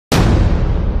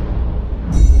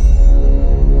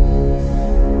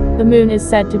The moon is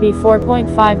said to be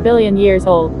 4.5 billion years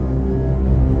old.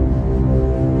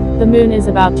 The moon is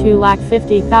about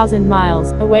 250,000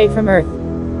 miles away from Earth.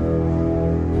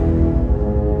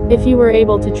 If you were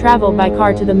able to travel by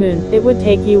car to the moon, it would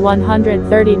take you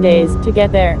 130 days to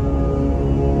get there.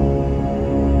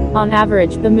 On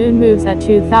average, the moon moves at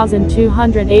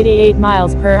 2,288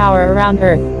 miles per hour around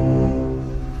Earth.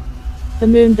 The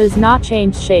moon does not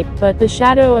change shape, but the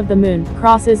shadow of the moon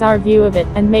crosses our view of it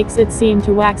and makes it seem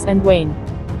to wax and wane.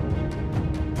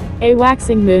 A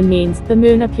waxing moon means the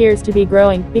moon appears to be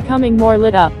growing, becoming more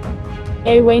lit up.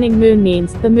 A waning moon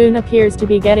means the moon appears to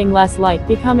be getting less light,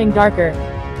 becoming darker.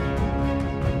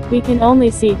 We can only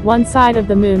see one side of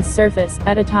the moon's surface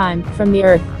at a time from the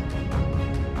Earth.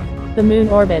 The moon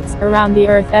orbits around the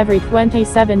Earth every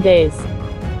 27 days.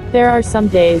 There are some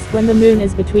days when the moon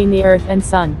is between the Earth and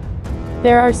Sun.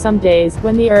 There are some days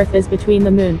when the Earth is between the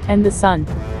moon and the Sun.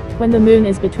 When the moon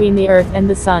is between the Earth and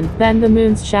the Sun, then the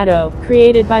moon's shadow,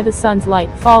 created by the Sun's light,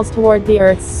 falls toward the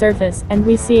Earth's surface, and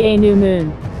we see a new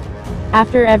moon.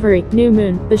 After every new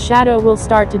moon, the shadow will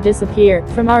start to disappear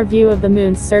from our view of the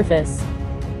moon's surface.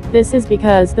 This is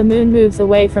because the moon moves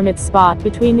away from its spot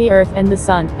between the Earth and the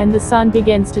Sun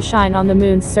begins to shine on the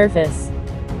moon's surface.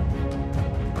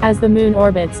 As the moon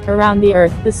orbits around the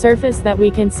Earth, the surface that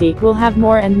we can see will have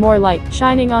more and more light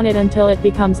shining on it until it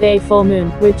becomes a full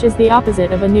moon, which is the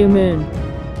opposite of a new moon.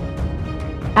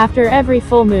 After every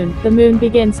full moon, the moon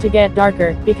begins to get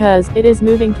darker, because it is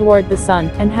moving toward the Sun,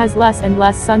 and has less and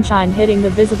less sunshine hitting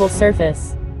the visible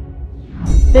surface.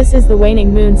 This is the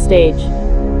waning moon stage.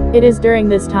 It is during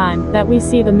this time that we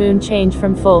see the moon change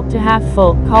from full to half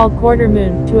full, called quarter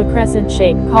moon, to a crescent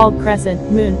shape, called crescent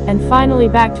moon, and finally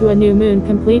back to a new moon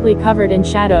completely covered in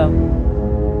shadow.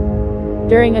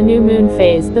 During a new moon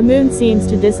phase, the moon seems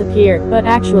to disappear, but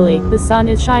actually, the Sun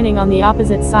is shining on the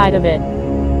opposite side of it.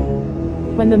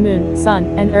 When the moon,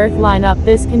 Sun, and Earth line up,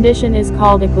 this condition is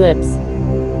called eclipse.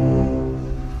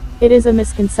 It is a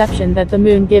misconception that the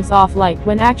moon gives off light,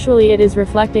 when actually it is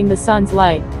reflecting the Sun's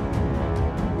light.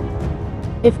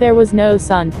 If there was no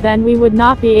Sun, then we would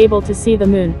not be able to see the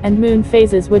moon, and moon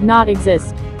phases would not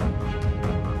exist.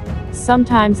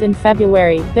 Sometimes in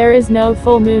February, there is no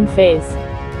full moon phase.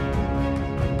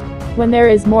 When there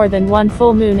is more than one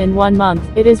full moon in 1 month,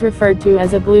 it is referred to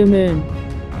as a blue moon.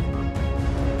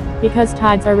 Because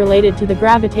tides are related to the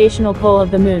gravitational pull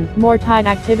of the moon, more tide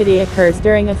activity occurs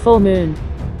during a full moon.